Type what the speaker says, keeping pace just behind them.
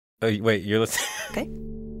Oh, wait, you're listening? Okay.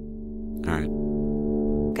 All right.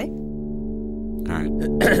 Okay. All right.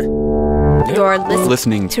 You're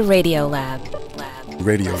Listening to Radiolab.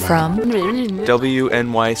 Radiolab. From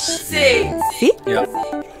WNYC. See? Yep.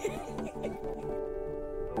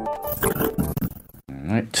 All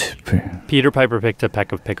right. Peter Piper picked a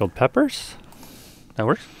peck of pickled peppers. That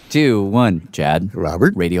works. 2, 1. Chad.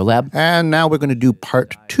 Robert. Radiolab. And now we're going to do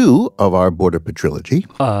part 2 of our Border Trilogy.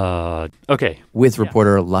 Okay. With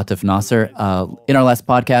reporter Latif Nasser. In our last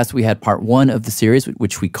podcast, we had part 1 of the series,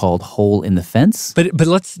 which we called Hole in the Fence. But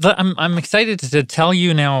I'm excited to tell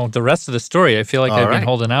you now the rest of the story. I feel like I've been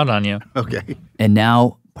holding out on you. Okay. And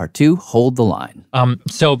now part 2, Hold the Line.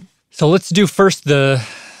 So let's do first the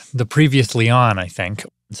previously on, I think.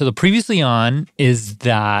 So the previously on is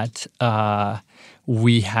that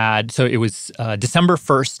we had, so it was December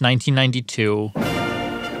 1st, 1992.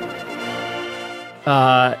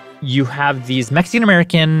 You have these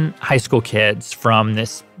Mexican-American high school kids from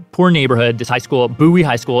this poor neighborhood, this high school, Bowie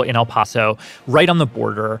High School in El Paso, right on the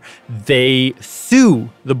border. They sue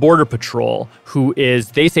the Border Patrol, who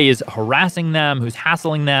they say is harassing them, who's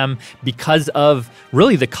hassling them because of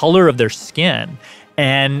really the color of their skin.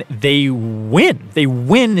 And they win. They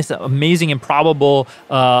win this amazing, improbable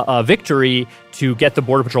victory to get the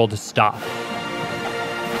Border Patrol to stop.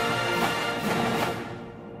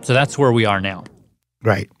 So that's where we are now.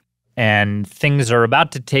 Right. And things are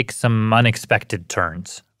about to take some unexpected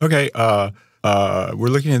turns. Okay, we're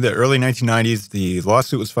looking at the early 1990s. The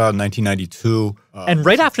lawsuit was filed in 1992. And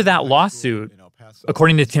right after that lawsuit,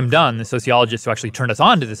 according to Tim Dunn, the sociologist who actually turned us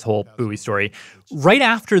on to this whole Bowie story, right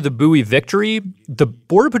after the Bowie victory, the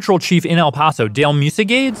Border Patrol chief in El Paso, Dale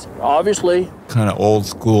Musegades, obviously, Kind of old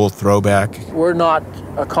school throwback. we're not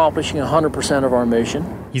accomplishing 100% of our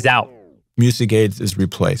mission. he's out. Musegades is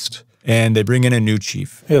replaced, and they bring in a new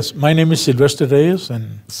chief, Yes, my name is Silvestre Reyes,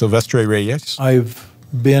 and Silvestre Reyes. I've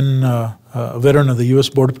been a veteran of the U.S.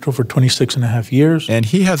 Border Patrol for 26 and a half years. And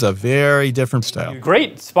he has a very different style.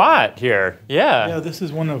 Great spot here. Yeah, this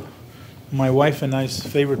is one of my wife and I's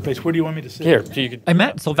favorite places. Where do you want me to sit? Here, I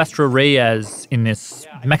met Silvestre Reyes in this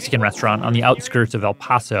Mexican restaurant on the outskirts of El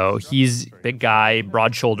Paso. He's a big guy,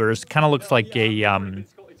 broad shoulders, kind of looks like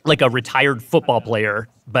a retired football player,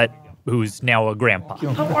 but who's now a grandpa.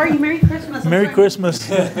 How are you? Merry Christmas. Merry Christmas.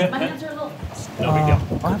 My hands are a little...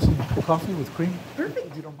 I'll have some coffee with cream.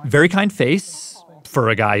 Very kind face for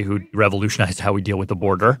a guy who revolutionized how we deal with the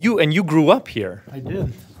border. You grew up here. I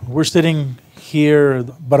did. We're sitting here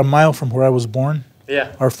about a mile from where I was born.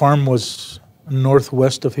 Yeah. Our farm was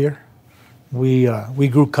northwest of here. We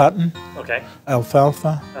grew cotton, Okay.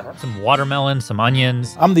 alfalfa. Some watermelon, some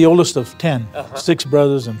onions. I'm the oldest of 10, 6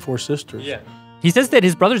 brothers and 4 sisters. Yeah. He says that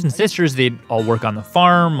his brothers and sisters, they'd all work on the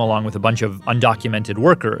farm along with a bunch of undocumented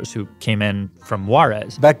workers who came in from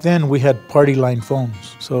Juarez. Back then, we had party line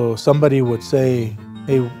phones. So somebody would say,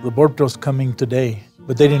 hey, the Border Patrol's coming today,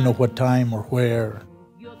 but they didn't know what time or where.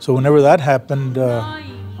 So whenever that happened,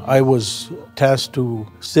 I was tasked to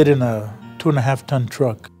sit in a 2.5-ton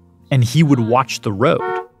truck. And he would watch the road.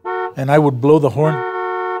 And I would blow the horn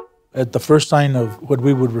at the first sign of what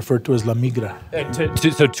we would refer to as La Migra.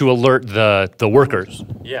 To alert the workers.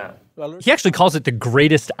 Yeah. He actually calls it the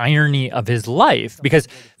greatest irony of his life because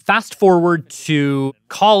fast forward to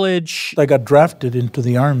college. I got drafted into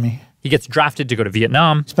the Army. He gets drafted to go to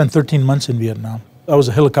Vietnam. Spent 13 months in Vietnam. I was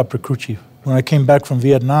a helicopter crew chief. When I came back from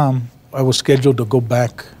Vietnam, I was scheduled to go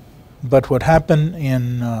back. But what happened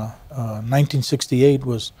in 1968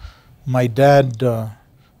 was my dad,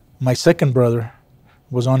 my second brother,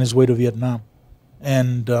 was on his way to Vietnam.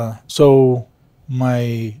 And so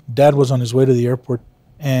my dad was on his way to the airport,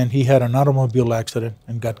 and he had an automobile accident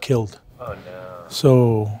and got killed. Oh, no.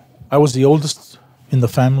 So I was the oldest in the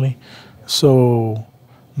family, so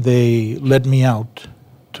they let me out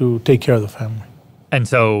to take care of the family. And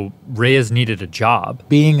so Reyes needed a job.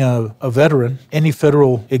 Being a veteran, any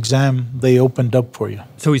federal exam, they opened up for you.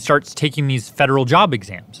 So he starts taking these federal job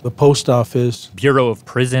exams. The post office, Bureau of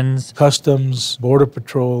Prisons, Customs, Border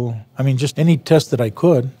Patrol. I mean, just any test that I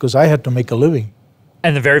could, because I had to make a living.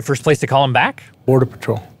 And the very first place to call him back? Border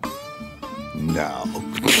Patrol. No.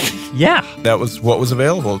 Yeah. That was what was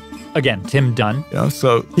available. Again, Tim Dunn.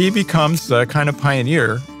 So he becomes a kind of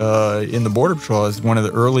pioneer in the Border Patrol as one of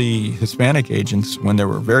the early Hispanic agents when there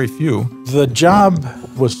were very few. The job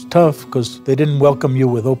was tough because they didn't welcome you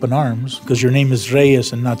with open arms because your name is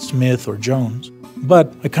Reyes and not Smith or Jones.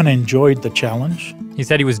 But I kind of enjoyed the challenge. He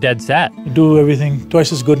said he was dead set. You do everything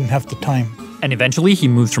twice as good in half the time. And eventually he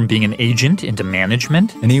moves from being an agent into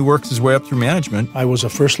management. And he works his way up through management. I was a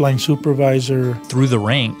first-line supervisor. Through the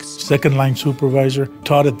ranks. Second-line supervisor,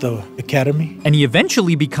 taught at the academy. And he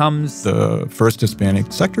eventually becomes the first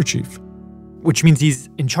Hispanic sector chief. Which means he's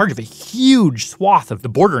in charge of a huge swath of the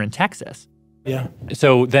border in Texas. Yeah.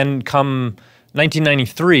 So then come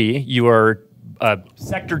 1993, you are a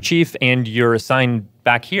sector chief and you're assigned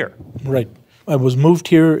back here. Right. I was moved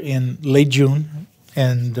here in late June,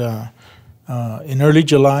 and in early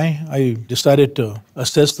July, I decided to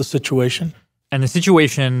assess the situation. And the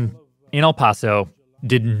situation in El Paso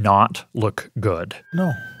did not look good.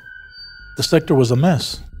 No. The sector was a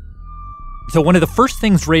mess. So one of the first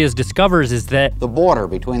things Reyes discovers is that the border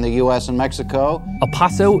between the U.S. and Mexico, El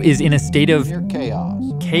Paso is in a state of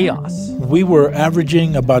chaos. We were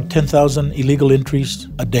averaging about 10,000 illegal entries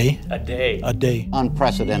a day. A day.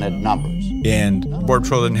 Unprecedented numbers. And Border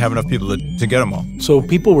Patrol didn't have enough people to get them all. So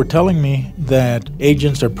people were telling me that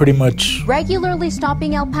agents are pretty much regularly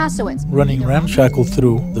stopping El Pasoans, running ramshackle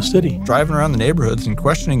through the city. Driving around the neighborhoods and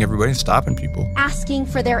questioning everybody and stopping people. asking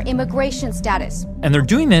for their immigration status. And they're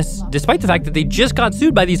doing this despite the fact that they just got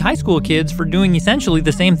sued by these high school kids for doing essentially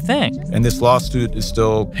the same thing. And this lawsuit is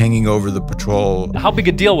still hanging over the patrol. How big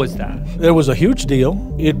a deal was that? It was a huge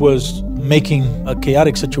deal. It was making a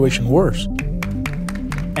chaotic situation worse.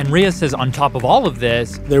 And Reyes says on top of all of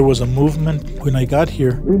this, there was a movement when I got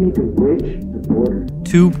here. We need to bridge the border.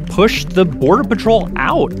 To push the Border Patrol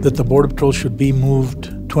out. That the Border Patrol should be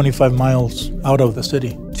moved 25 miles out of the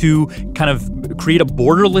city. To kind of create a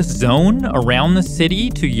borderless zone around the city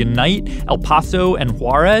to unite El Paso and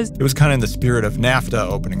Juarez. It was kind of in the spirit of NAFTA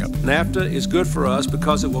opening up. NAFTA is good for us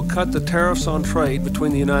because it will cut the tariffs on trade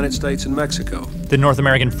between the United States and Mexico. The North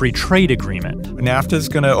American Free Trade Agreement. NAFTA is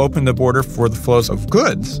going to open the border for the flows of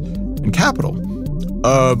goods and capital,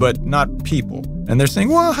 but not people. And they're saying,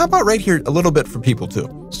 well, how about right here a little bit for people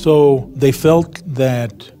too? So they felt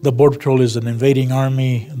that the Border Patrol is an invading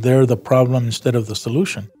army. They're the problem instead of the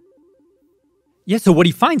solution. Yeah, so what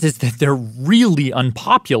he finds is that they're really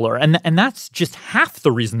unpopular, and that's just half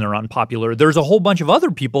the reason they're unpopular. There's a whole bunch of other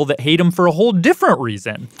people that hate him for a whole different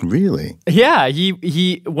reason. Really? Yeah,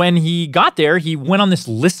 he when he got there, he went on this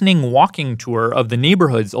listening walking tour of the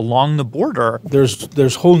neighborhoods along the border.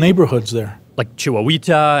 There's whole neighborhoods there. Like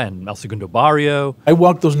Chihuahuita and El Segundo Barrio. I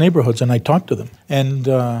walked those neighborhoods and I talked to them, and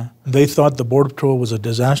they thought the Border Patrol was a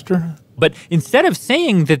disaster. But instead of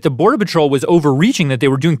saying that the Border Patrol was overreaching, that they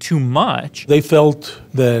were doing too much, they felt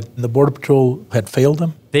that the Border Patrol had failed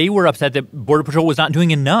them. They were upset that Border Patrol was not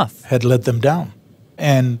doing enough. Had let them down.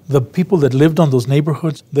 And the people that lived on those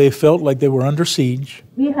neighborhoods, they felt like they were under siege.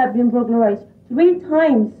 We have been burglarized 3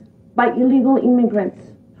 times by illegal immigrants.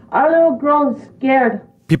 Our little girl is scared.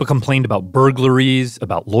 People complained about burglaries,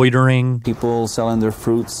 about loitering. People selling their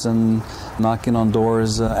fruits and knocking on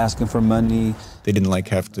doors, asking for money. They didn't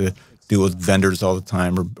have to deal with vendors all the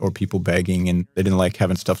time or people begging, and they didn't like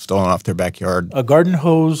having stuff stolen off their backyard. A garden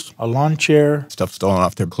hose, a lawn chair. Stuff stolen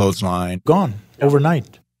off their clothesline. Gone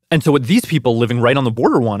overnight. And so what these people living right on the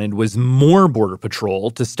border wanted was more Border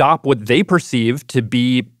Patrol to stop what they perceived to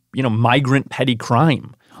be, migrant petty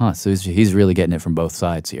crime. Huh, so he's really getting it from both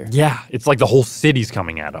sides here. Yeah, it's like the whole city's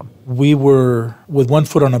coming at him. We were with one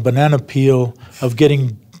foot on a banana peel of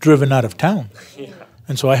getting driven out of town. Yeah.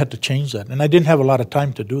 And so I had to change that. And I didn't have a lot of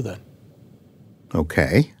time to do that.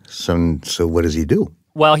 Okay, so what does he do?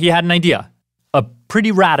 Well, he had an idea, a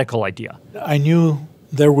pretty radical idea. I knew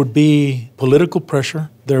there would be political pressure,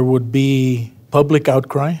 there would be public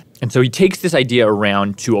outcry. And so he takes this idea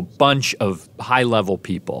around to a bunch of high-level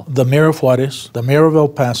people. The mayor of Juarez, the mayor of El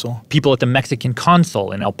Paso. People at the Mexican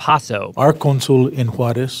consul in El Paso. Our consul in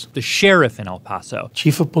Juarez. The sheriff in El Paso.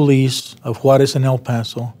 Chief of police of Juarez and El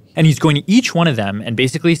Paso. And he's going to each one of them and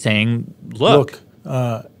basically saying, look,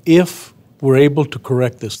 if we're able to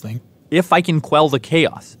correct this thing. If I can quell the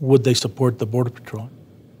chaos. Would they support the Border Patrol?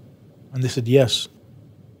 And they said yes.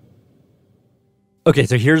 Okay,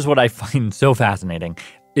 so here's what I find so fascinating.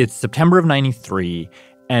 It's September of 93,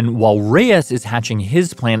 and while Reyes is hatching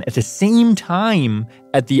his plan at the same time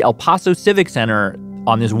at the El Paso Civic Center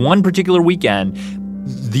on this one particular weekend,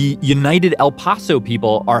 the United El Paso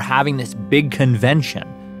people are having this big convention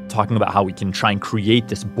talking about how we can try and create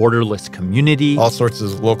this borderless community. All sorts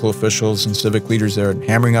of local officials and civic leaders there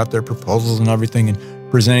hammering out their proposals and everything and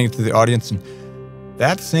presenting it to the audience. And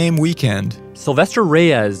that same weekend, Silvestre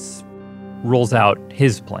Reyes rolls out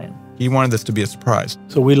his plan. He wanted this to be a surprise.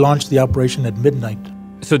 So we launched the operation at midnight.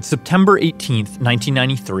 So it's September 18th,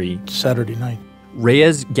 1993. Saturday night.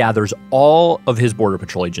 Reyes gathers all of his Border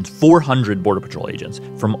Patrol agents, 400 Border Patrol agents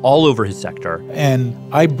from all over his sector. And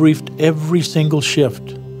I briefed every single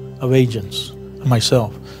shift of agents,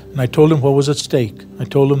 myself. And I told him what was at stake. I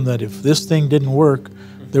told him that if this thing didn't work,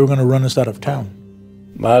 they were going to run us out of town.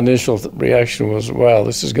 My initial reaction was, wow,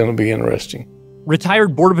 this is going to be interesting.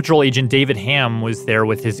 Retired Border Patrol agent David Ham was there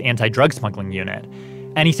with his anti-drug smuggling unit.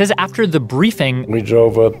 And he says after the briefing, we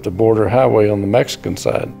drove up the border highway on the Mexican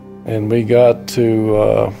side, and we got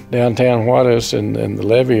to downtown Juarez and the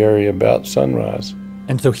levee area about sunrise.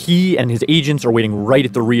 And so he and his agents are waiting right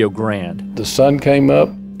at the Rio Grande. The sun came up.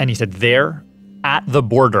 And he said there, at the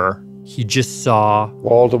border, he just saw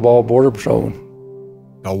wall-to-wall border patrolmen.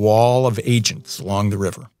 A wall of agents along the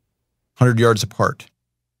river, 100 yards apart,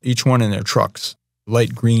 each one in their trucks,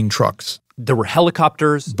 light green trucks. There were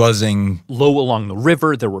helicopters buzzing low along the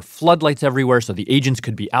river. There were floodlights everywhere so the agents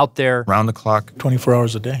could be out there. Round the clock. 24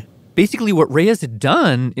 hours a day. Basically, what Reyes had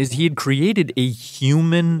done is he had created a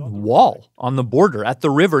human wall on the border at the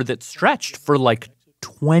river that stretched for like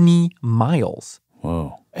 20 miles.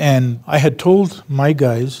 Whoa. And I had told my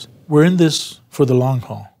guys, we're in this for the long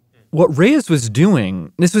haul. What Reyes was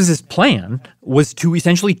doing, this was his plan, was to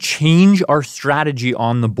essentially change our strategy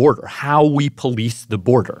on the border, how we police the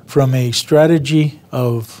border. From a strategy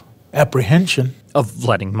of apprehension, of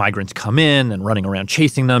letting migrants come in and running around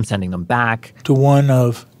chasing them, sending them back, to one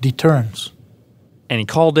of deterrence. And he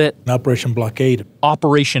called it Operation Blockade.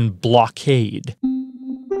 Operation Blockade.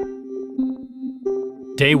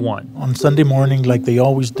 Day one. On Sunday morning, like they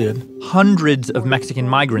always did, hundreds of Mexican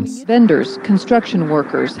migrants, vendors, construction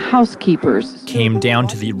workers, housekeepers, came down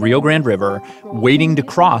to the Rio Grande River waiting to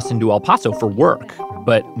cross into El Paso for work.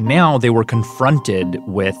 But now they were confronted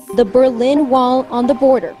with the Berlin Wall on the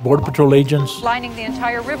border. Border Patrol agents lining the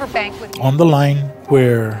entire riverbank with on the line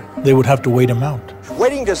where they would have to wait them out.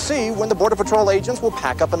 Waiting to see when the Border Patrol agents will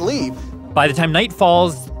pack up and leave. By the time night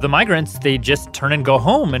falls, the migrants, they just turn and go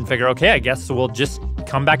home and figure, okay, I guess we'll just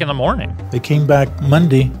come back in the morning. They came back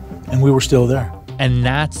Monday, and we were still there. And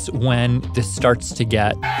that's when this starts to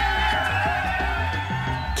get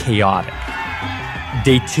chaotic.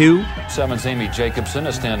 Day two. 7's Amy Jacobson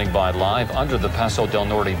is standing by live under the Paso del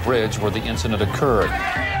Norte bridge where the incident occurred.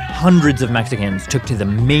 Hundreds of Mexicans took to the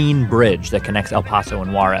main bridge that connects El Paso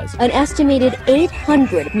and Juarez. An estimated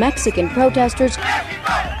 800 Mexican protesters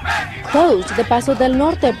closed the Paso del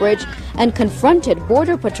Norte bridge and confronted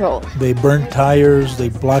Border Patrol. They burned tires, they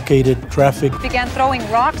blockaded traffic. Began throwing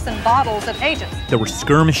rocks and bottles at agents. There were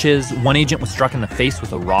skirmishes. One agent was struck in the face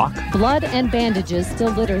with a rock. Blood and bandages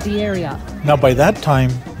still litter the area. Now, by that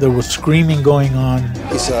time, there was screaming going on.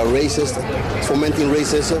 It's racist, fomenting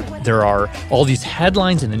racism. There are all these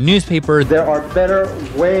headlines in the newspaper. There are better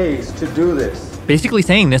ways to do this. Basically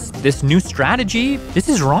saying this new strategy, this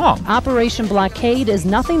is wrong. Operation Blockade is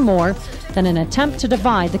nothing more than an attempt to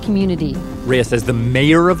divide the community. Reyes says the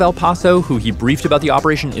mayor of El Paso, who he briefed about the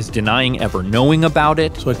operation, is denying ever knowing about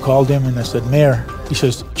it. So I called him and I said, Mayor, he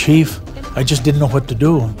says, Chief, I just didn't know what to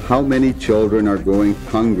do. How many children are going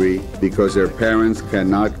hungry because their parents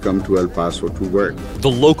cannot come to El Paso to work? The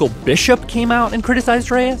local bishop came out and criticized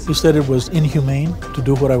Reyes. He said it was inhumane to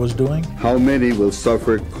do what I was doing. How many will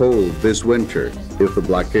suffer cold this winter if the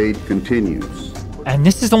blockade continues? And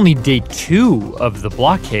this is only day two of the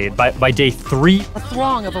blockade. By day three, a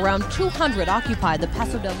throng of around 200 occupied the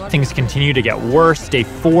Paso del Norte. Things continue to get worse. Day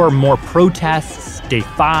four, more protests. Day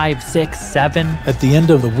 5, 6, 7. At the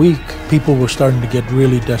end of the week, people were starting to get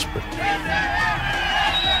really desperate.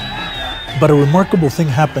 But a remarkable thing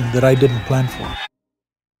happened that I didn't plan for.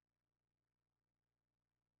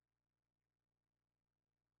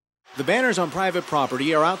 The banners on private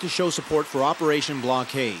property are out to show support for Operation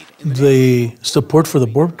Blockade. The support for the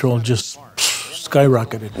Border Patrol just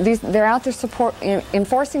skyrocketed. They're out to support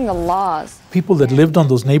enforcing the laws. People that lived on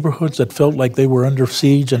those neighborhoods that felt like they were under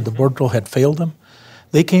siege and the Border Patrol had failed them,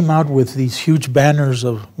 they came out with these huge banners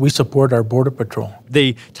of, we support our Border Patrol.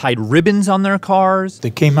 They tied ribbons on their cars. They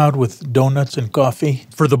came out with donuts and coffee.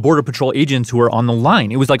 For the Border Patrol agents who were on the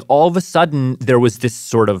line, it was like all of a sudden there was this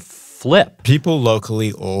sort of flip. People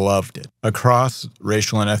locally loved it, across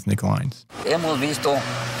racial and ethnic lines.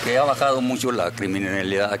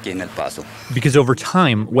 Because over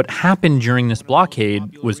time, what happened during this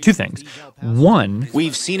blockade was two things. One,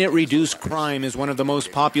 we've seen it reduce crime is one of the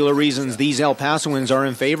most popular reasons these El Pasoans are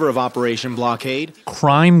in favor of Operation Blockade.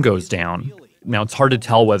 Crime goes down. Now, it's hard to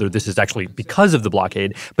tell whether this is actually because of the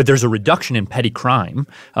blockade, but there's a reduction in petty crime,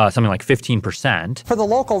 something like 15%. For the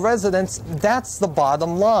local residents, that's the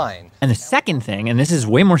bottom line. And the second thing, and this is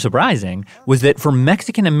way more surprising, was that for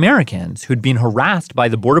Mexican Americans who'd been harassed by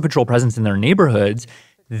the Border Patrol presence in their neighborhoods,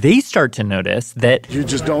 they start to notice that you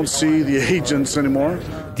just don't see the agents anymore.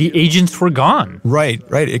 The agents were gone. Right.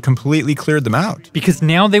 It completely cleared them out. Because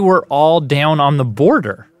now they were all down on the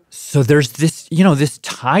border. So there's this, this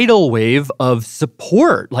tidal wave of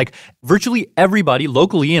support. Like virtually everybody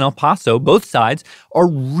locally in El Paso, both sides, are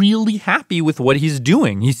really happy with what he's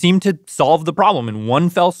doing. He seemed to solve the problem in one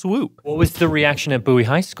fell swoop. What was the reaction at Bowie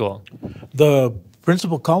High School? The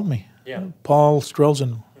principal called me. Yeah. Paul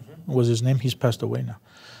Strelzen was his name. He's passed away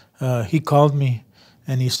now. He called me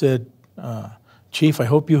and he said, Chief, I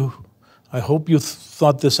hope you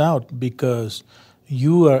thought this out because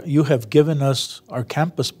you have given us our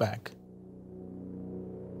campus back.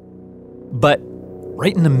 But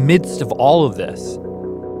right in the midst of all of this,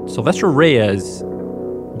 Silvestre Reyes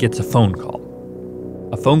gets a phone call.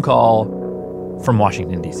 A phone call from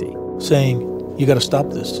Washington, D.C. saying, you got to stop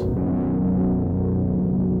this.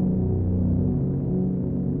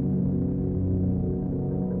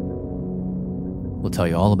 We'll tell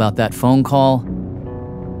you all about that phone call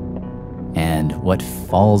and what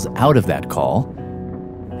falls out of that call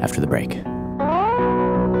after the break.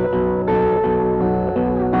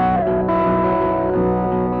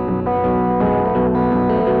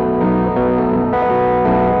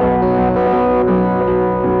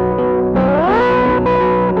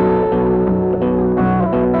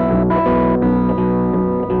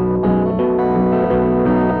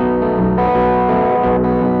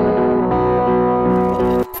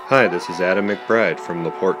 Hi, this is Adam McBride from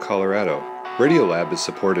LaPorte, Colorado. Radiolab is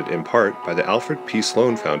supported in part by the Alfred P.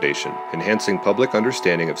 Sloan Foundation, enhancing public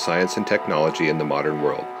understanding of science and technology in the modern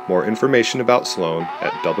world. More information about Sloan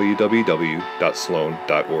at www.sloan.org.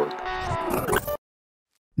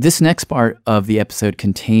 This next part of the episode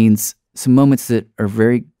contains some moments that are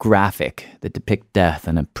very graphic, that depict death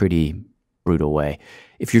in a pretty brutal way.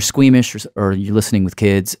 If you're squeamish or you're listening with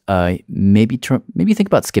kids, maybe think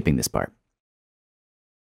about skipping this part.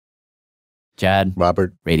 Chad,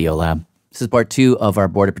 Robert, Radiolab. This is part 2 of our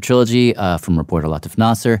Border Trilogy from reporter Latif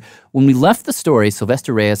Nasser. When we left the story,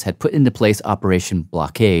 Silvestre Reyes had put into place Operation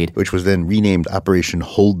Blockade, which was then renamed Operation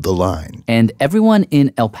Hold the Line. And everyone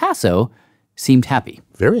in El Paso seemed happy.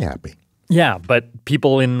 Very happy. Yeah, but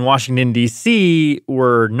people in Washington, D.C.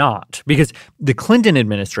 were not. Because the Clinton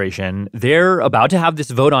administration, they're about to have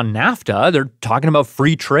this vote on NAFTA. They're talking about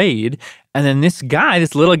free trade. And then this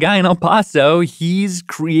little guy in El Paso, he's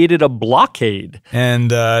created a blockade. And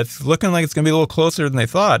it's looking like it's going to be a little closer than they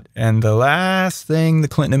thought. And the last thing the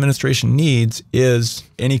Clinton administration needs is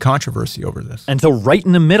any controversy over this. And so right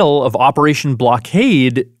in the middle of Operation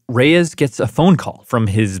Blockade, Reyes gets a phone call from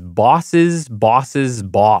his boss's boss's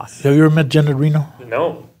boss. Have you ever met Janet Reno?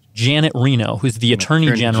 No. Janet Reno, who's the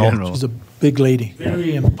Attorney General. She's a big lady,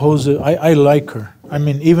 very imposing. I like her. I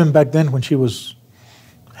mean, even back then when she was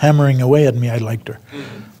hammering away at me, I liked her.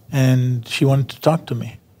 And she wanted to talk to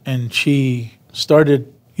me. And she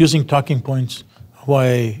started using talking points,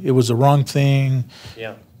 why it was the wrong thing,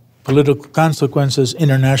 political consequences,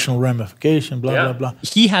 international ramification, blah, blah, blah.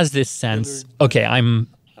 He has this sense, okay, I'm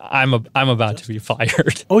about to be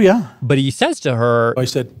fired. Oh, yeah. But he says to her, I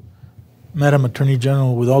said, Madam Attorney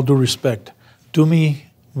General, with all due respect, do me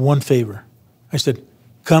one favor. I said,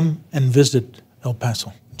 come and visit El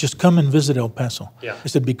Paso. Just come and visit El Paso. Yeah. I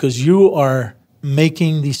said, because you are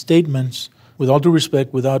making these statements, with all due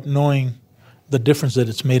respect, without knowing the difference that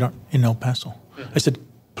it's made in El Paso. Mm-hmm. I said,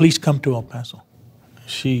 please come to El Paso.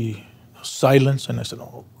 She silenced, and I said,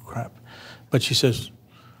 oh, crap. But she says,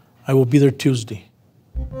 I will be there Tuesday.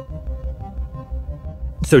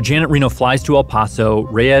 So Janet Reno flies to El Paso.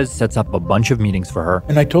 Reyes sets up a bunch of meetings for her.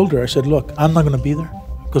 And I told her, I said, look, I'm not going to be there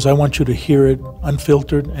because I want you to hear it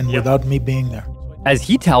unfiltered and without me being there. As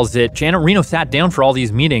he tells it, Janet Reno sat down for all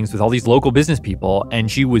these meetings with all these local business people,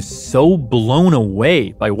 and she was so blown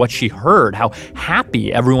away by what she heard, how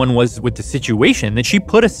happy everyone was with the situation, that she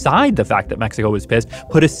put aside the fact that Mexico was pissed,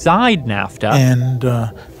 put aside NAFTA. And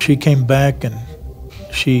she came back and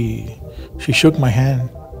she shook my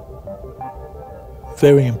hand.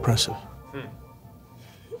 Very impressive.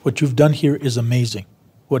 What you've done here is amazing.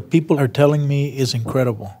 What people are telling me is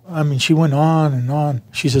incredible. I mean, she went on and on.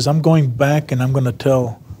 She says, I'm going back and I'm going to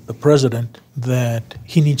tell the president that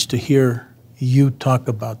he needs to hear you talk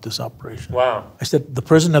about this operation. Wow. I said, the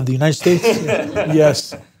president of the United States?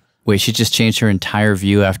 Yes. Wait, she just changed her entire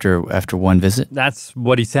view after one visit? That's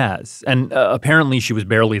what he says. And apparently she was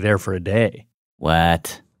barely there for a day.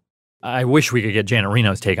 What? I wish we could get Janet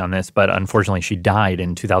Reno's take on this, but unfortunately she died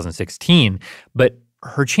in 2016. But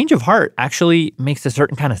her change of heart actually makes a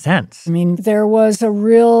certain kind of sense. I mean, there was a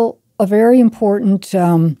very important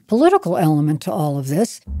political element to all of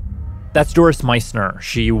this. That's Doris Meissner.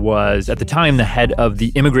 She was, at the time, the head of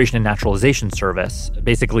the Immigration and Naturalization Service,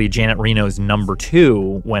 basically Janet Reno's number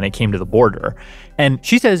 2 when it came to the border. And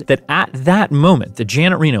she says that at that moment that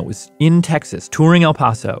Janet Reno was in Texas touring El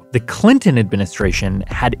Paso, the Clinton administration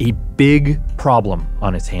had a big problem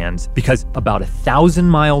on its hands because about 1,000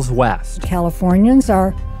 miles west, Californians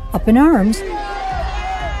are up in arms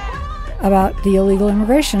about the illegal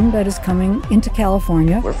immigration that is coming into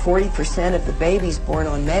California. Where 40% of the babies born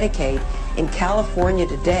on Medicaid in California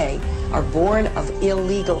today are born of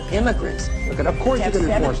illegal immigrants. Look, of course you're going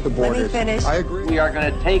to enforce the borders. Let me finish. I agree. We are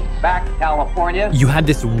going to take back California. You had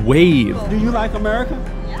this wave Do you like America?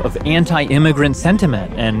 of anti-immigrant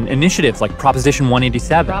sentiment and initiatives like Proposition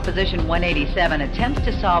 187. Proposition 187 attempts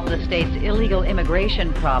to solve the state's illegal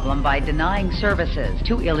immigration problem by denying services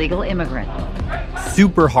to illegal immigrants.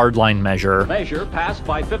 Super hardline measure Passed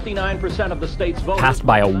by 59% of the state's voters. passed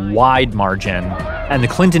by a wide margin, and the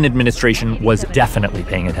Clinton administration was definitely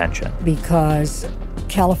paying attention. Because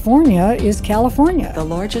California is California. The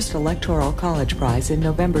largest electoral college prize in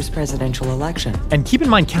November's presidential election. And keep in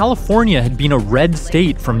mind, California had been a red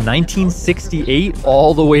state from 1968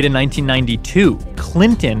 all the way to 1992.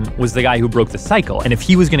 Clinton was the guy who broke the cycle, and if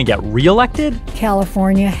he was going to get reelected,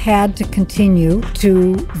 California had to continue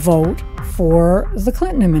to vote for the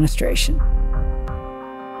Clinton administration.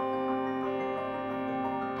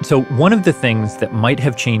 So one of the things that might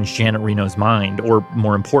have changed Janet Reno's mind, or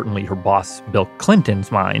more importantly, her boss Bill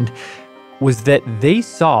Clinton's mind, was that they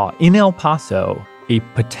saw in El Paso a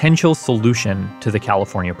potential solution to the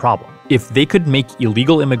California problem. If they could make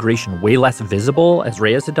illegal immigration way less visible, as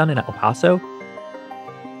Reyes had done in El Paso,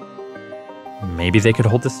 maybe they could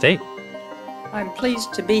hold the state. I'm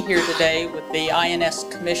pleased to be here today with the INS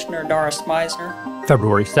Commissioner Doris Meissner.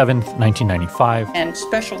 February 7th, 1995. And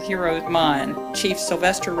special hero of mine, Chief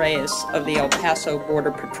Silvestre Reyes of the El Paso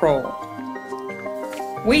Border Patrol.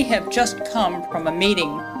 We have just come from a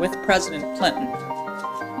meeting with President Clinton,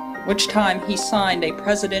 which time he signed a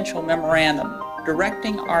presidential memorandum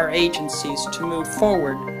directing our agencies to move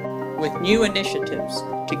forward with new initiatives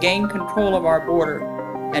to gain control of our border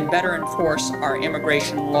and better enforce our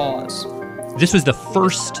immigration laws. This was the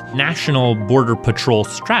first national border patrol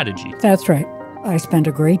strategy. That's right. I spent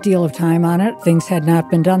a great deal of time on it. Things had not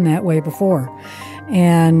been done that way before.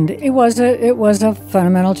 And it was a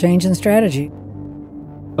fundamental change in strategy.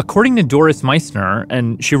 According to Doris Meissner,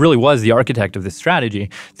 and she really was the architect of this strategy,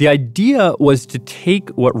 the idea was to take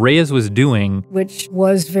what Reyes was doing, which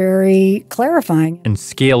was very clarifying, and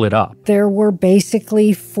scale it up. There were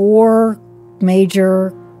basically 4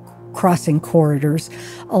 major crossing corridors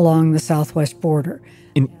along the southwest border.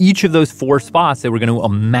 In each of those 4 spots, they were going to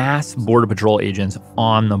amass Border Patrol agents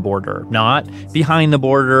on the border, not behind the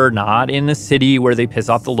border, not in the city where they piss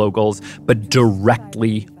off the locals, but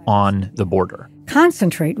directly on the border.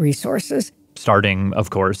 Concentrate resources. Starting, of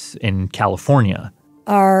course, in California.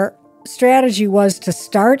 Our strategy was to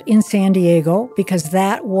start in San Diego because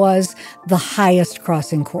that was the highest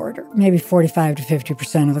crossing corridor. Maybe 45 to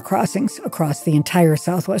 50% of the crossings across the entire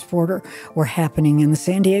southwest border were happening in the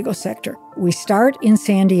San Diego sector. We start in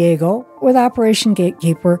San Diego with Operation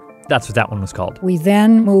Gatekeeper. That's what that one was called. We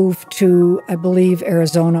then move to, I believe,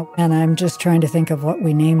 Arizona, and I'm just trying to think of what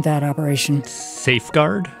we named that operation.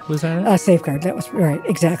 Safeguard, was that it? Safeguard, that was right,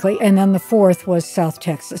 exactly. And then the 4th was South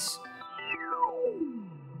Texas.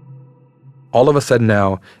 All of a sudden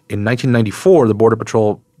now, in 1994, the Border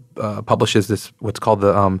Patrol publishes this, what's called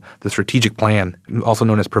the strategic plan, also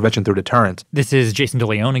known as prevention through deterrence. This is Jason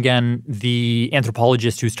DeLeon again, the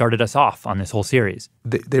anthropologist who started us off on this whole series.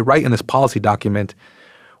 They write in this policy document,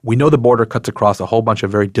 we know the border cuts across a whole bunch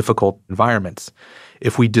of very difficult environments.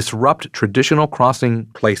 If we disrupt traditional crossing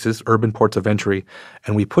places, urban ports of entry,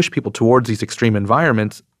 and we push people towards these extreme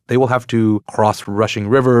environments, they will have to cross rushing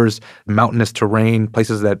rivers, mountainous terrain,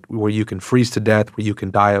 places where you can freeze to death, where you can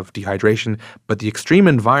die of dehydration. But the extreme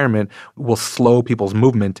environment will slow people's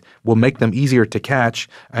movement, will make them easier to catch,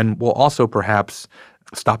 and will also perhaps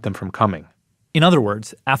stop them from coming. In other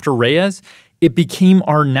words, after Reyes, it became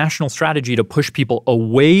our national strategy to push people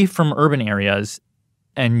away from urban areas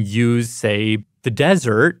and use, say, the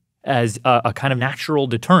desert as a kind of natural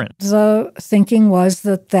deterrent. The thinking was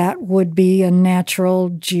that that would be a natural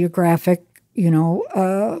geographic,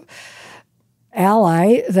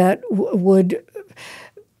 ally that would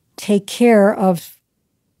take care of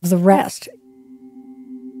the rest.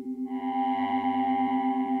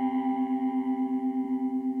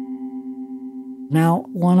 Now,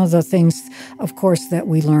 one of the things, of course, that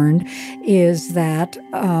we learned is that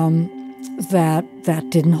that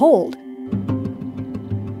didn't hold.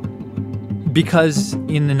 Because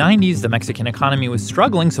in the 90s, the Mexican economy was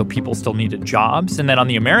struggling, so people still needed jobs. And then on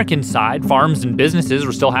the American side, farms and businesses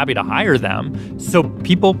were still happy to hire them, so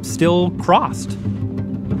people still crossed.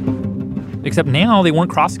 Except now they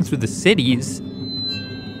weren't crossing through the cities.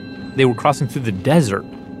 They were crossing through the desert,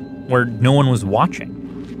 where no one was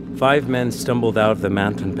watching. 5 men stumbled out of the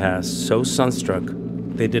mountain pass so sunstruck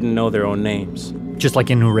they didn't know their own names. Just like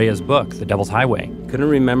in Urrea's book, The Devil's Highway. Couldn't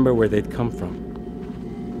remember where they'd come from.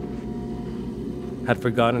 Had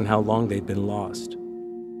forgotten how long they'd been lost.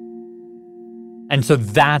 And so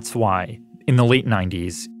that's why, in the late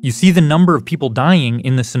 90s, you see the number of people dying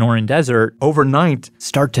in the Sonoran Desert overnight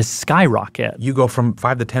start to skyrocket. You go from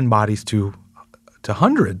 5 to 10 bodies to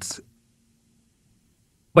hundreds.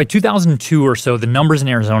 By 2002 or so, the numbers in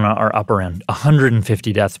Arizona are up around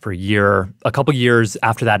 150 deaths per year. A couple years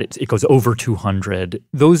after that, it goes over 200.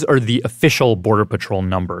 Those are the official Border Patrol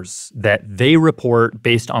numbers that they report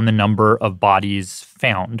based on the number of bodies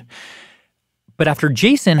found. But after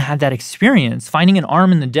Jason had that experience, finding an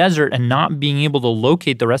arm in the desert and not being able to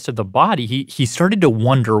locate the rest of the body, he started to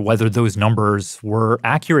wonder whether those numbers were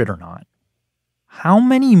accurate or not. How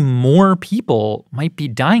many more people might be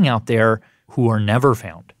dying out there who are never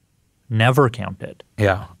found, never counted?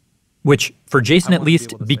 Yeah. Which, for Jason at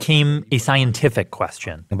least, became a scientific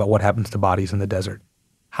question. About what happens to bodies in the desert.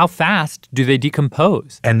 How fast do they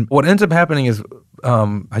decompose? And what ends up happening is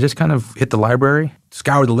I just kind of hit the library,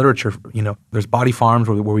 scoured the literature. You know, there's body farms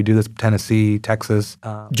where we do this, Tennessee, Texas.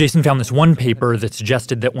 Jason found this one paper that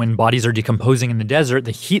suggested that when bodies are decomposing in the desert,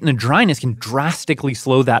 the heat and the dryness can drastically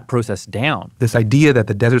slow that process down. This idea that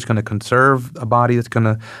the desert's going to conserve a body, that's going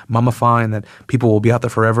to mummify, and that people will be out there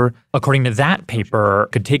forever. According to that paper,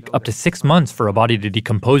 it could take up to 6 months for a body to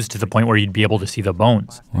decompose to the point where you'd be able to see the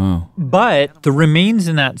bones. Wow. But the remains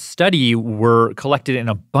in that study were collected in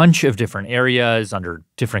a bunch of different areas under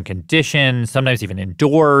different conditions, sometimes even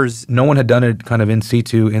indoors. No one had done it kind of in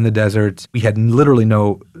situ in the desert. We had literally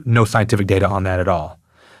no scientific data on that at all.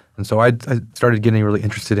 And so I started getting really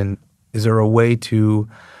interested in, is there a way to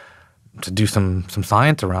do some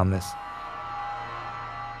science around this?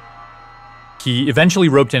 He eventually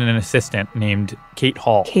roped in an assistant named Kate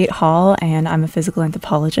Hall. Kate Hall, and I'm a physical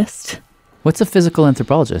anthropologist. What's a physical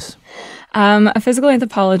anthropologist? A physical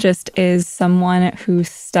anthropologist is someone who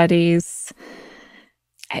studies...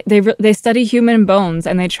 They study human bones,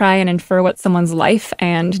 and they try and infer what someone's life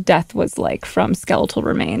and death was like from skeletal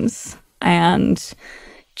remains. And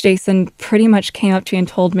Jason pretty much came up to me and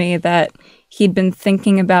told me that he'd been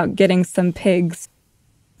thinking about getting some pigs.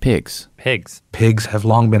 Pigs. Pigs have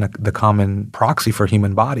long been the common proxy for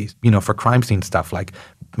human bodies, you know, for crime scene stuff. Like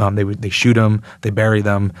they shoot them, they bury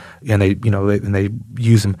them, and they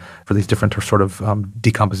use them for these different sort of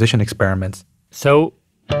decomposition experiments. So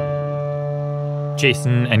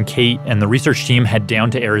Jason and Kate and the research team head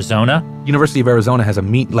down to Arizona. University of Arizona has a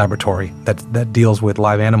meat laboratory that deals with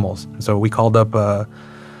live animals. So we called up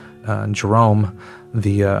Jerome,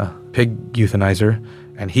 the pig euthanizer,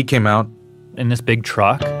 and he came out. In this big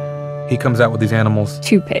truck. He comes out with these animals.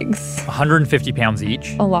 2 pigs. 150 pounds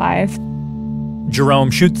each. Alive.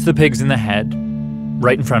 Jerome shoots the pigs in the head,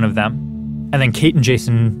 right in front of them. And then Kate and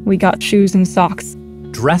Jason... We got shoes and socks.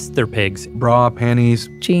 Dressed their pigs. Bra, panties.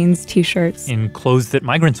 Jeans, T-shirts. In clothes that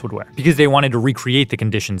migrants would wear. Because they wanted to recreate the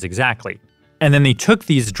conditions exactly. And then they took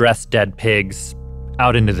these dressed dead pigs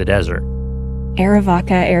out into the desert.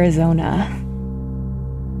 Arivaca, Arizona.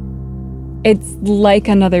 It's like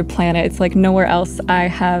another planet. It's like nowhere else I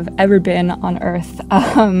have ever been on Earth.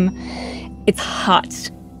 It's hot.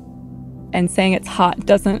 And saying it's hot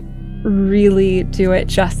doesn't really do it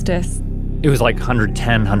justice. It was like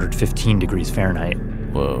 110, 115 degrees Fahrenheit.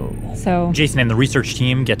 Whoa. So Jason and the research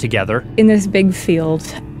team get together. In this big field,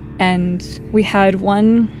 and we had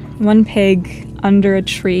one pig under a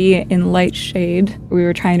tree in light shade. We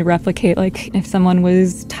were trying to replicate, like, if someone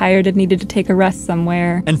was tired and needed to take a rest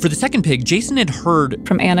somewhere. And for the second pig, Jason had heard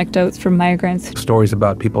from anecdotes from migrants. Stories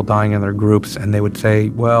about people dying in their groups, and they would say,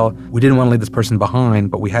 well, we didn't want to leave this person behind,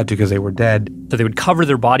 but we had to because they were dead. So they would cover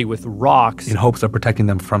their body with rocks. In hopes of protecting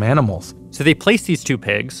them from animals. So they placed these 2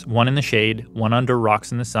 pigs, one in the shade, one under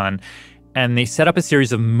rocks in the sun, and they set up a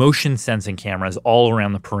series of motion sensing cameras all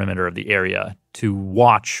around the perimeter of the area to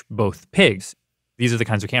watch both pigs. These are the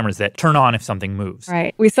kinds of cameras that turn on if something moves.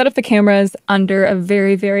 Right. We set up the cameras under a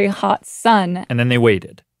very, very hot sun. And then they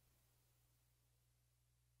waited.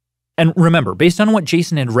 And remember, based on what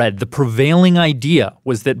Jason had read, the prevailing idea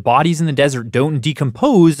was that bodies in the desert don't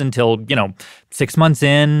decompose until, 6 months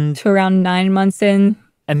in. To around 9 months in.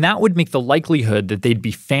 And that would make the likelihood that they'd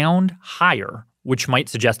be found higher, which might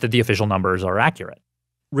suggest that the official numbers are accurate.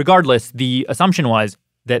 Regardless, the assumption was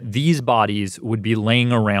that these bodies would be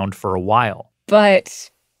laying around for a while.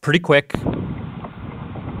 But pretty quick,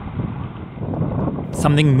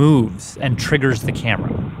 something moves and triggers the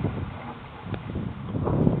camera.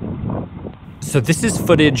 So this is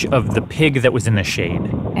footage of the pig that was in the shade.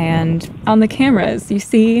 And on the cameras, you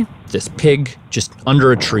see this pig just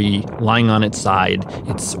under a tree, lying on its side.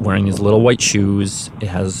 It's wearing his little white shoes. It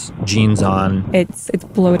has jeans on. It's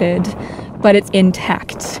bloated, but it's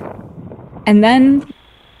intact. And then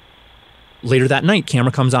later that night,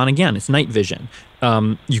 camera comes on again. It's night vision.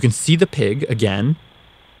 You can see the pig again,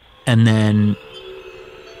 and then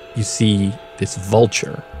you see this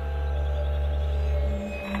vulture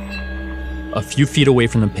a few feet away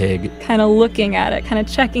from the pig, kind of looking at it, kind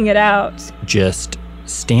of checking it out, just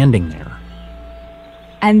standing there.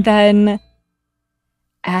 And then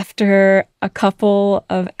after a couple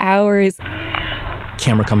of hours,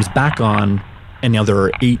 camera comes back on, and now there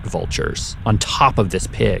are 8 vultures on top of this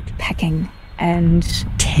pig, pecking and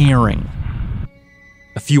tearing.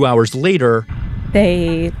 A few hours later,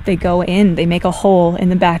 they go in, they make a hole in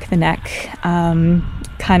the back of the neck,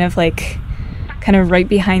 kind of right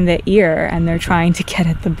behind the ear, and they're trying to get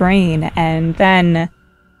at the brain. And then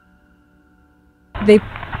they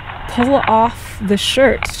pull off the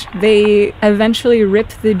shirt. They eventually rip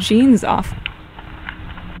the jeans off.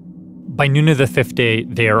 By noon of the 5th day,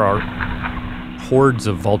 there are hordes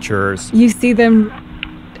of vultures. You see them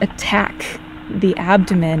attack the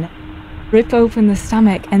abdomen, rip open the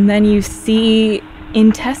stomach, and then you see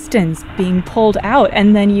intestines being pulled out,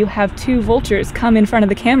 and then you have 2 vultures come in front of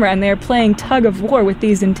the camera, and they're playing tug of war with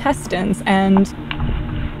these intestines, and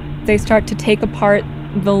they start to take apart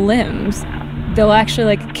the limbs. They'll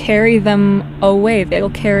actually carry them away. They'll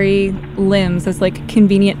carry limbs as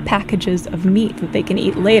convenient packages of meat that they can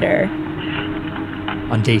eat later.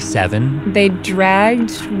 On day 7, they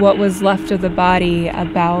dragged what was left of the body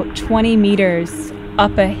about 20 meters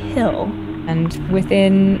up a hill. And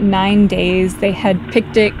within 9 days, they had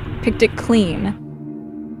picked it clean.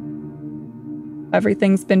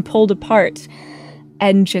 Everything's been pulled apart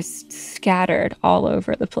and just scattered all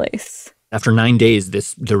over the place. After 9 days,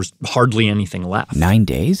 there was hardly anything left. 9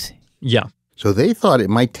 days? Yeah. So they thought it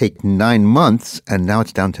might take 9 months, and now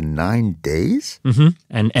it's down to 9 days? Mm-hmm.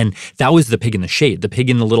 And that was the pig in the shade. The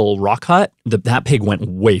pig in the little rock hut, that pig went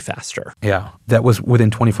way faster. Yeah. That was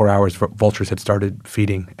within 24 hours, vultures had started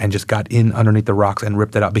feeding and just got in underneath the rocks and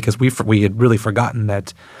ripped it out, because we had really forgotten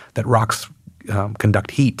that rocks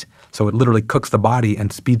conduct heat. So it literally cooks the body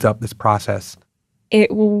and speeds up this process.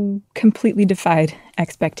 It completely defied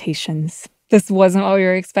expectations. This wasn't what we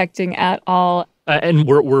were expecting at all. And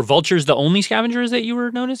were vultures the only scavengers that you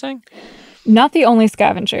were noticing? Not the only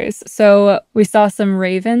scavengers. So we saw some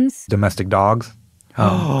ravens. Domestic dogs.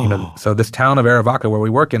 So this town of Arivaca where we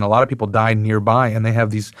work in, a lot of people die nearby, and they have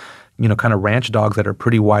these, kind of ranch dogs that are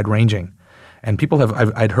pretty wide-ranging. And people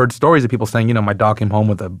I'd heard stories of people saying, my dog came home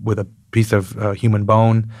with a piece of human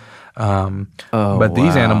bone. But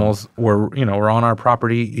these animals were on our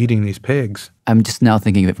property eating these pigs. I'm just now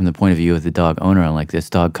thinking of it from the point of view of the dog owner. This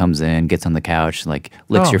dog comes in, gets on the couch,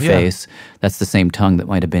 licks your face. That's the same tongue that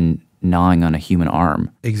might have been gnawing on a human arm.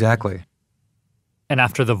 Exactly. And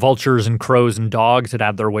after the vultures and crows and dogs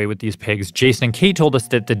had their way with these pigs, Jason and Kate told us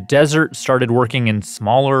that the desert started working in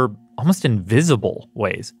smaller, almost invisible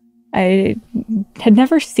ways. I had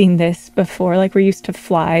never seen this before. We're used to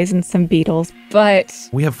flies and some beetles, but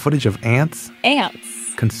we have footage of ants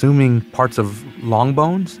consuming parts of long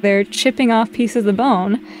bones. They're chipping off pieces of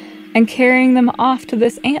bone and carrying them off to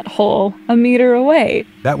this ant hole a meter away.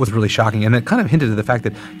 That was really shocking, and it kind of hinted at the fact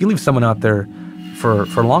that you leave someone out there for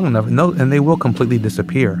long enough, and they will completely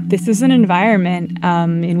disappear. This is an environment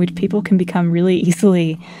in which people can become really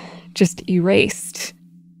easily just erased.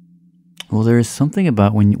 Well, there is something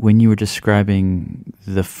about when you were describing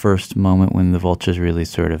the first moment when the vultures really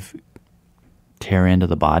sort of tear into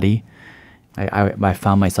the body, I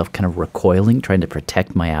found myself kind of recoiling, trying to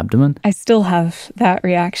protect my abdomen. I still have that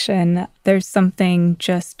reaction. There's something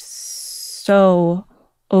just so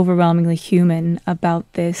overwhelmingly human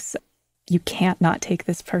about this. You can't not take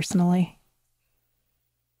this personally.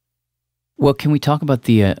 Well, can we talk about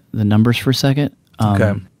the numbers for a second?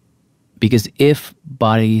 Okay. Because if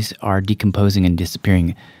bodies are decomposing and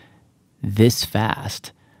disappearing this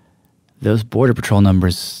fast, those Border Patrol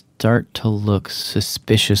numbers start to look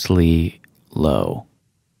suspiciously low.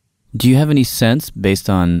 Do you have any sense,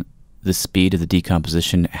 based on the speed of the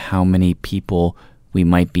decomposition, how many people we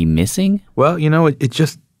might be missing? Well, it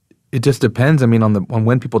just depends. On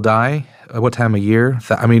when people die, what time of year.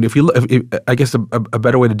 I guess a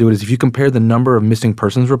better way to do it is if you compare the number of missing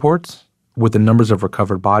persons reports with the numbers of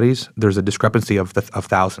recovered bodies, there's a discrepancy of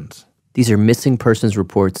thousands. These are missing persons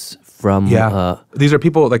reports from... These are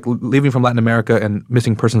people like leaving from Latin America, and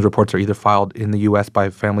missing persons reports are either filed in the U.S. by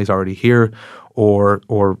families already here or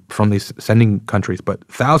from these sending countries. But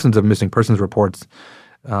thousands of missing persons reports,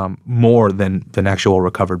 more than actual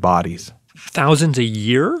recovered bodies. Thousands a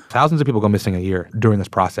year? Thousands of people go missing a year during this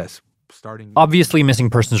process. Obviously, missing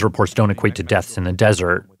persons reports don't equate to deaths in the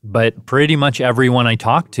desert, but pretty much everyone I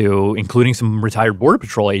talk to, including some retired Border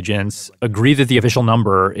Patrol agents, agree that the official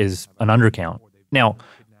number is an undercount. Now,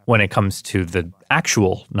 when it comes to the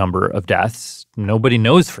actual number of deaths, nobody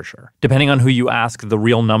knows for sure. Depending on who you ask, the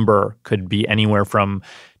real number could be anywhere from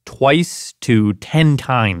twice to 10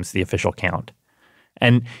 times the official count.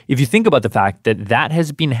 And if you think about the fact that that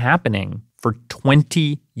has been happening for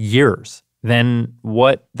 20 years, then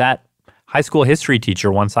what that high school history teacher,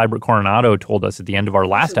 Juan Seibert Coronado, told us at the end of our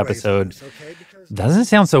last episode doesn't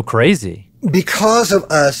sound so crazy. Because of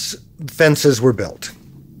us, fences were built.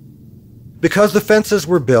 Because the fences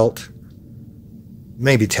were built,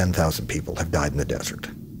 maybe 10,000 people have died in the desert.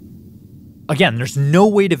 Again, there's no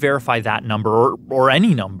way to verify that number or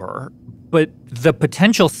any number, but the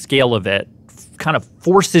potential scale of it kind of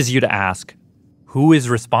forces you to ask, who is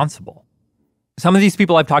responsible? Some of these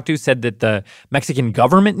people I've talked to said that the Mexican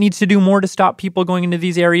government needs to do more to stop people going into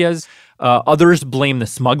these areas. Others blame the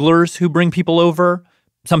smugglers who bring people over.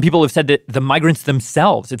 Some people have said that the migrants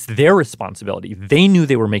themselves, it's their responsibility. They knew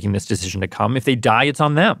they were making this decision to come. If they die, it's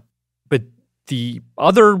on them. But the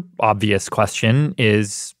other obvious question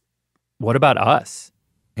is, what about us?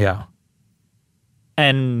 Yeah.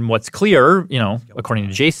 And what's clear, according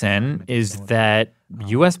to Jason, is that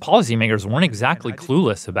U.S. policymakers weren't exactly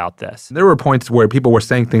clueless about this. There were points where people were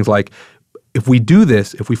saying things like, if we do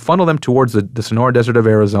this, if we funnel them towards the Sonora Desert of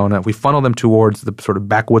Arizona, if we funnel them towards the sort of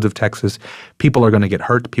backwoods of Texas, people are going to get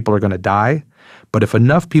hurt, people are going to die. But if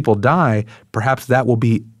enough people die, perhaps that will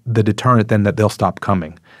be the deterrent then that they'll stop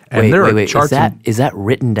coming. And wait. Is that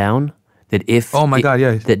written down? That if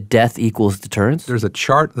that death equals deterrence? There's a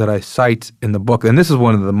chart that I cite in the book, and this is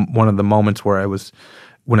one of the moments where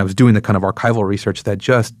when I was doing the kind of archival research that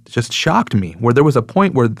just shocked me, where there was a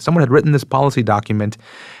point where someone had written this policy document,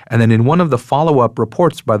 and then in one of the follow-up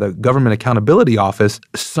reports by the Government Accountability Office,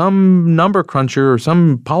 some number cruncher or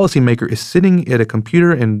some policymaker is sitting at a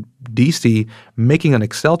computer in D.C. making an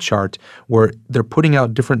Excel chart where they're putting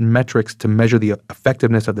out different metrics to measure the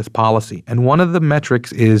effectiveness of this policy. And one of the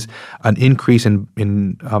metrics is an increase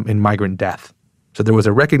in migrant death. So there was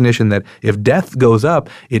a recognition that if death goes up,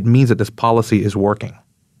 it means that this policy is working.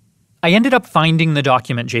 I ended up finding the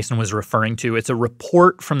document Jason was referring to. It's a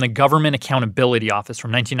report from the Government Accountability Office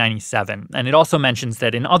from 1997, and it also mentions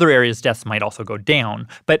that in other areas, deaths might also go down.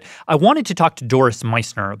 But I wanted to talk to Doris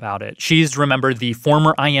Meissner about it. She's, remember, the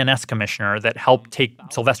former INS commissioner that helped take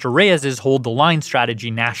Silvestre Reyes' Hold the Line strategy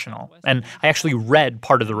national. And I actually read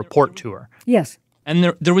part of the report to her. Yes.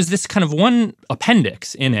 And there was this kind of one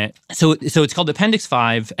appendix in it. So it's called Appendix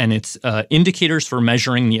 5, and it's indicators for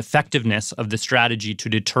measuring the effectiveness of the strategy to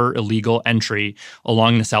deter illegal entry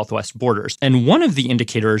along the southwest borders. And one of the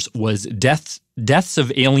indicators was deaths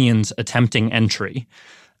of aliens attempting entry.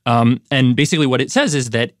 And basically what it says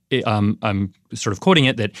is that, I'm sort of quoting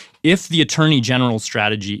it, that if the Attorney General's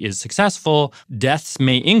strategy is successful, deaths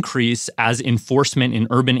may increase as enforcement in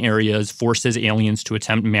urban areas forces aliens to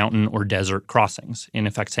attempt mountain or desert crossings. In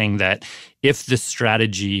effect saying that if the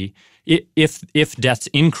strategy, if deaths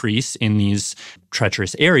increase in these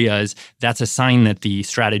treacherous areas, that's a sign that the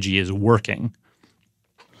strategy is working.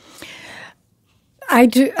 I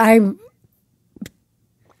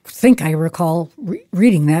think I recall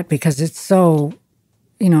reading that because it's so,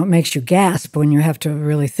 it makes you gasp when you have to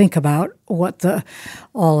really think about what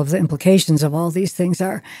all of the implications of all these things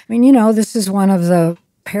are. I mean, this is one of the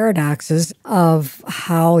paradoxes of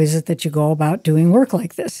how is it that you go about doing work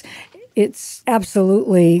like this. It's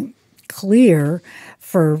absolutely clear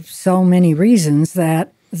for so many reasons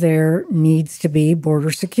that there needs to be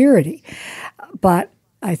border security. But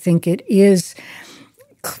I think it is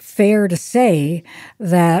fair to say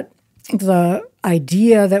that the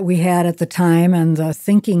idea that we had at the time and the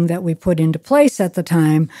thinking that we put into place at the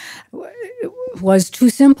time was too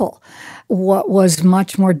simple. What was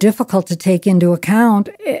much more difficult to take into account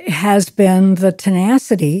has been the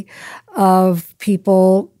tenacity of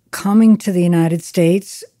people coming to the United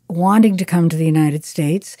States, wanting to come to the United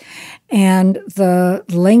States, and the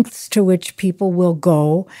lengths to which people will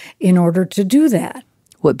go in order to do that.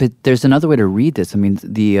 Well, but there's another way to read this. I mean,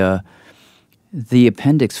 the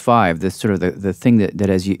Appendix 5, this sort of the thing that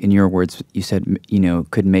as you, in your words, you said,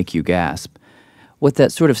 could make you gasp. What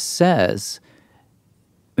that sort of says,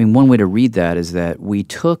 mean, one way to read that is that we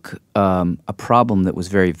took a problem that was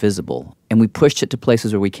very visible and we pushed it to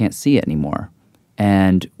places where we can't see it anymore.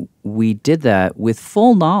 And we did that with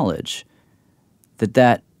full knowledge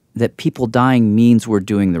that people dying means we're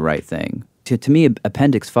doing the right thing. To me,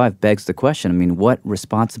 Appendix 5 begs the question, I mean, what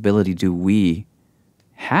responsibility do we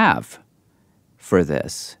have for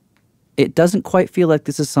this? It doesn't quite feel like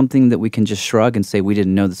this is something that we can just shrug and say we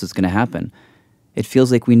didn't know this was going to happen. It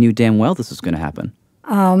feels like we knew damn well this was going to happen.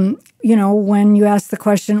 When you ask the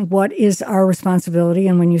question, what is our responsibility?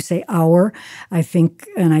 And when you say our, I think,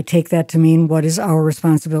 and I take that to mean what is our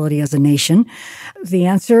responsibility as a nation? The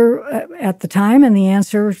answer at the time, and the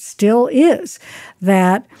answer still is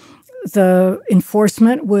that the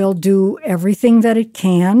enforcement will do everything that it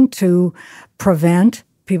can to prevent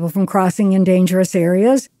people from crossing in dangerous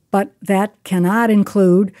areas, but that cannot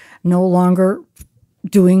include no longer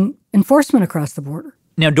doing enforcement across the border.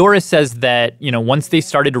 Now, Doris says that, once they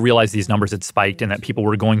started to realize these numbers had spiked and that people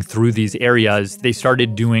were going through these areas, they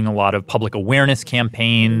started doing a lot of public awareness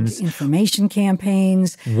campaigns, information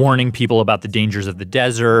campaigns, warning people about the dangers of the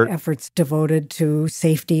desert, efforts devoted to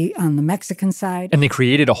safety on the Mexican side. And they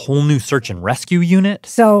created a whole new search and rescue unit.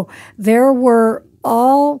 So there were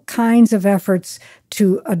all kinds of efforts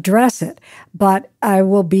to address it. But I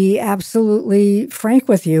will be absolutely frank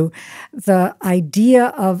with you. The idea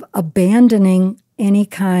of abandoning any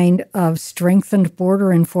kind of strengthened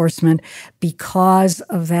border enforcement because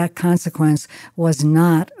of that consequence was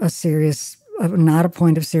not a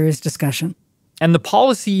point of serious discussion. And the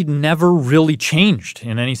policy never really changed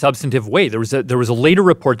in any substantive way. There was a later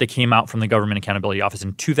report that came out from the Government Accountability Office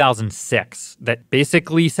in 2006 that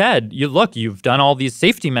basically said, you've done all these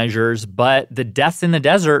safety measures, but the deaths in the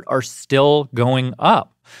desert are still going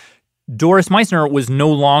up. Doris Meissner was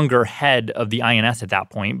no longer head of the INS at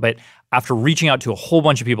that point, but after reaching out to a whole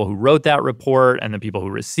bunch of people who wrote that report and the people who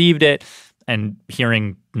received it and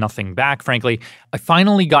hearing nothing back, frankly, I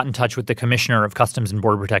finally got in touch with the Commissioner of Customs and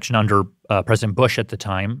Border Protection under President Bush at the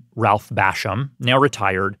time, Ralph Basham, now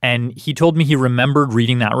retired. And he told me he remembered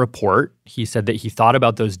reading that report. He said that he thought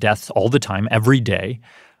about those deaths all the time, every day.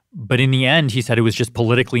 But in the end, he said it was just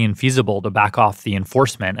politically infeasible to back off the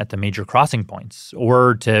enforcement at the major crossing points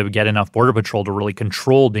or to get enough Border Patrol to really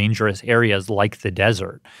control dangerous areas like the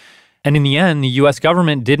desert. And in the end, the U.S.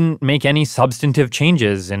 government didn't make any substantive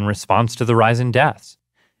changes in response to the rise in deaths.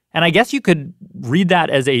 And I guess you could read that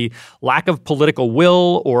as a lack of political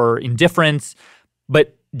will or indifference.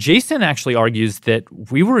 But Jason actually argues that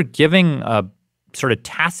we were giving a sort of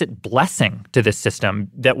tacit blessing to this system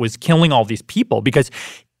that was killing all these people because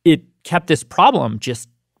it kept this problem just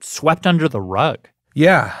swept under the rug.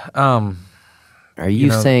 Yeah. Are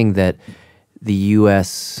you saying that the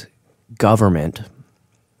U.S. government,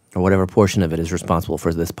 or whatever portion of it is responsible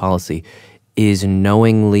for this policy, is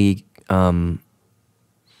knowingly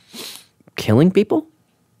killing people?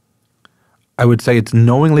 I would say it's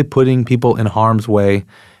knowingly putting people in harm's way,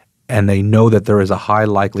 and they know that there is a high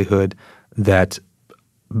likelihood that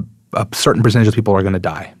a certain percentage of people are going to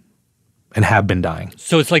die and have been dying.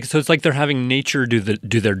 So it's like they're having nature do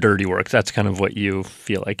their dirty work. That's kind of what you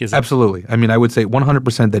feel like, is it? Absolutely. I mean, I would say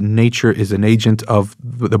 100% that nature is an agent of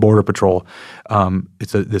the Border Patrol.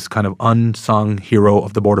 It's this kind of unsung hero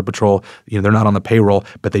of the Border Patrol. They're not on the payroll,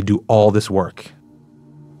 but they do all this work.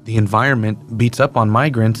 The environment beats up on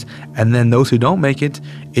migrants, and then those who don't make it,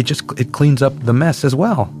 it cleans up the mess as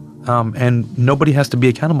well. And nobody has to be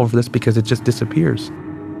accountable for this because it just disappears.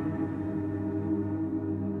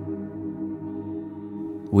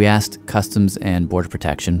 We asked Customs and Border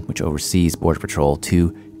Protection, which oversees Border Patrol,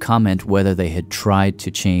 to comment whether they had tried to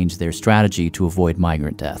change their strategy to avoid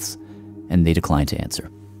migrant deaths, and they declined to answer.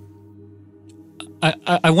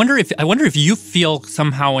 I wonder if you feel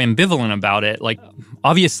somehow ambivalent about it. Like,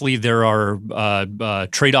 obviously, there are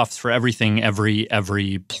trade-offs for everything.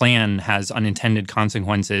 Every plan has unintended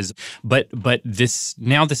consequences. But this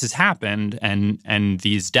has happened, and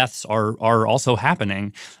these deaths are also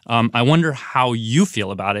happening. I wonder how you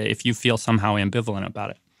feel about it. If you feel somehow ambivalent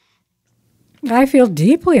about it. I feel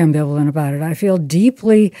deeply ambivalent about it. I feel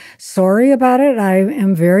deeply sorry about it. I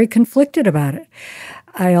am very conflicted about it.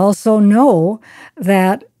 I also know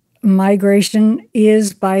that migration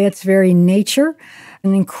is, by its very nature,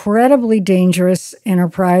 an incredibly dangerous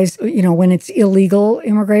enterprise, when it's illegal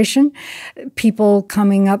immigration. People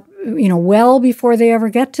coming up, well before they ever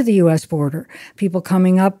get to the U.S. border. People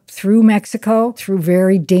coming up through Mexico, through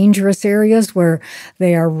very dangerous areas where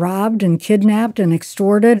they are robbed and kidnapped and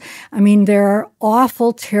extorted. I mean, there are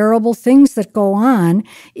awful, terrible things that go on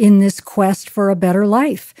in this quest for a better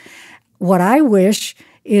life. What I wish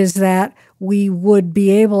is that we would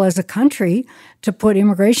be able as a country to put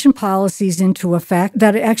immigration policies into effect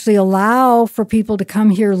that actually allow for people to come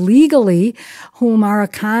here legally, whom our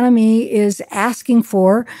economy is asking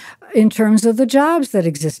for in terms of the jobs that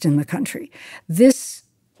exist in the country. This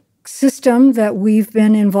system that we've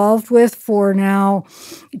been involved with for now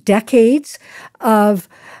decades of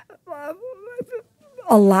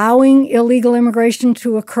allowing illegal immigration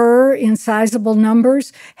to occur in sizable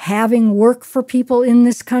numbers, having work for people in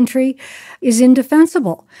this country, is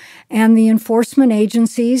indefensible. And the enforcement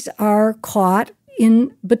agencies are caught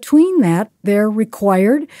in between that. They're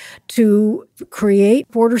required to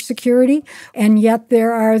create border security, and yet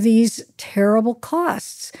there are these terrible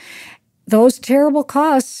costs. Those terrible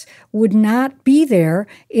costs would not be there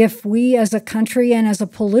if we as a country and as a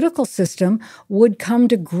political system would come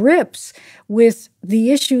to grips with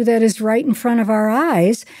the issue that is right in front of our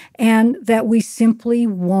eyes and that we simply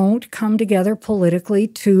won't come together politically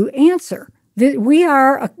to answer. We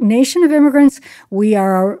are a nation of immigrants. We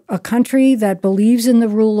are a country that believes in the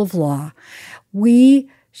rule of law. It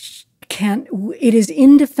is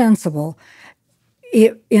indefensible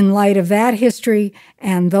in light of that history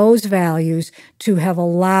and those values to have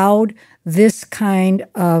allowed this kind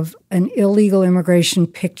of an illegal immigration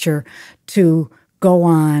picture to go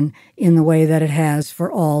on in the way that it has for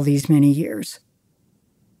all these many years.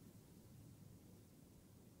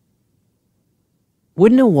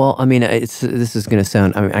 Wouldn't a wall, I mean, this is going to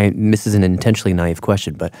sound, this is an intentionally naive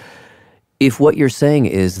question, but if what you're saying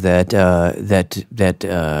is that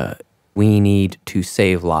we need to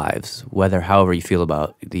save lives, however you feel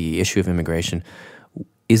about the issue of immigration,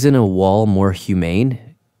 isn't a wall more humane,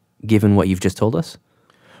 given what you've just told us?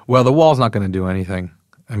 Well, the wall's not going to do anything.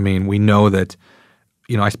 I mean, we know that,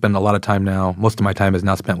 I spend a lot of time now, most of my time is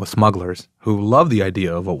now spent with smugglers who love the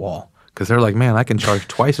idea of a wall because they're like, man, I can charge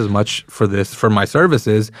twice as much for my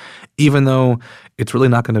services, even though it's really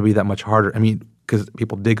not going to be that much harder. I mean, because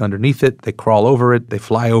people dig underneath it, they crawl over it, they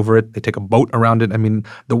fly over it, they take a boat around it. I mean,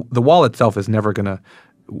 the wall itself is never gonna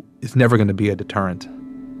be a deterrent.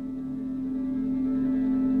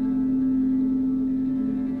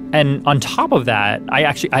 And on top of that,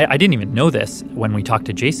 I didn't even know this when we talked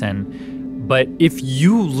to Jason, but if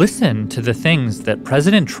you listen to the things that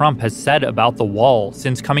President Trump has said about the wall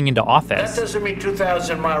since coming into office— That doesn't mean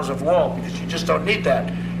 2,000 miles of wall, because you just don't need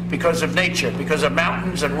that. Because of nature, because of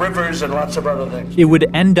mountains and rivers and lots of other things. It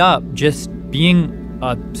would end up just being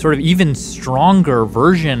a sort of even stronger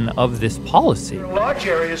version of this policy. There are large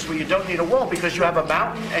areas where you don't need a wall because you have a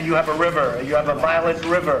mountain and you have a river, and you have a violent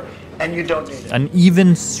river, and you don't need it. An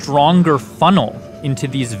even stronger funnel into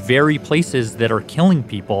these very places that are killing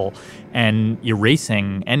people and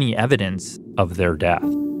erasing any evidence of their death.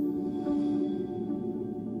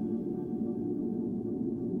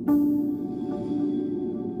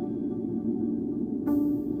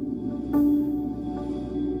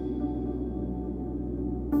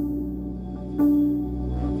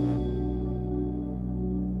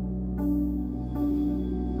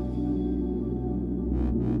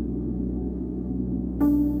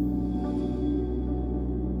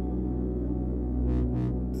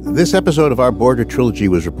 This episode of our Border Trilogy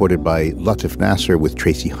was reported by Latif Nasser with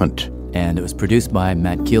Tracy Hunt. And it was produced by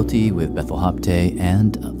Matt Kielty with Bethel Hopte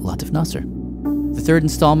and Latif Nasser. The third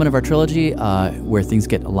installment of our trilogy, where things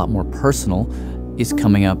get a lot more personal, is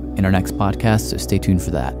coming up in our next podcast, so stay tuned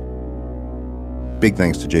for that. Big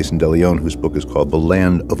thanks to Jason DeLeon, whose book is called The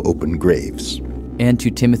Land of Open Graves. And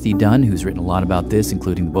to Timothy Dunn, who's written a lot about this,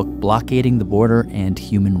 including the book Blockading the Border and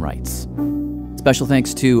Human Rights. Special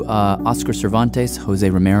thanks to Oscar Cervantes, Jose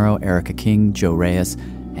Romero, Erica King, Joe Reyes,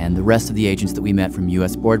 and the rest of the agents that we met from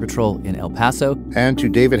U.S. Border Patrol in El Paso. And to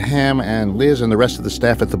David Ham and Liz and the rest of the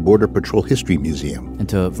staff at the Border Patrol History Museum. And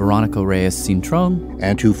to Veronica Reyes Cintrón.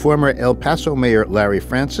 And to former El Paso Mayor Larry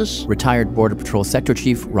Francis. Retired Border Patrol Sector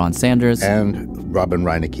Chief Ron Sanders. And Robin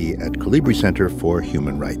Reinecke at Colibri Center for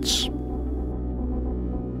Human Rights.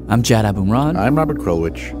 I'm Jad Abumrad. I'm Robert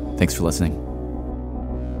Krulwich. Thanks for listening.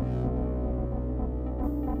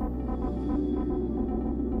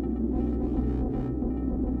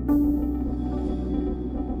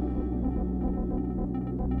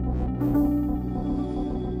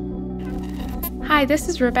 Hi, this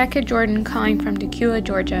is Rebecca Jordan calling from Tequila,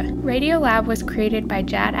 Georgia. Radiolab was created by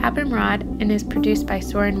Jad Abumrad and is produced by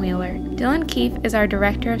Soren Wheeler. Dylan Keefe is our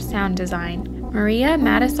Director of Sound Design. Maria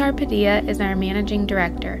Matisar Padilla is our Managing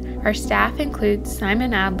Director. Our staff includes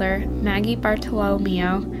Simon Adler, Maggie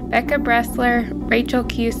Bartolomeo, Becca Bressler, Rachel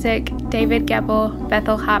Cusick, David Gebel,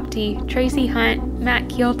 Bethel Hopte, Tracy Hunt, Matt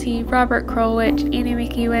Kielty, Robert Krulwich, Annie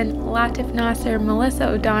McEwen, Latif Nasser, Melissa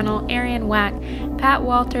O'Donnell, Arian Wack, Pat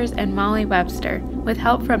Walters, and Molly Webster. with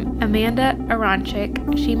help from Amanda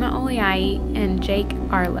Aronchik, Shima Oliai, and Jake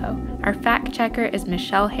Arlo. Our fact checker is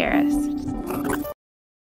Michelle Harris.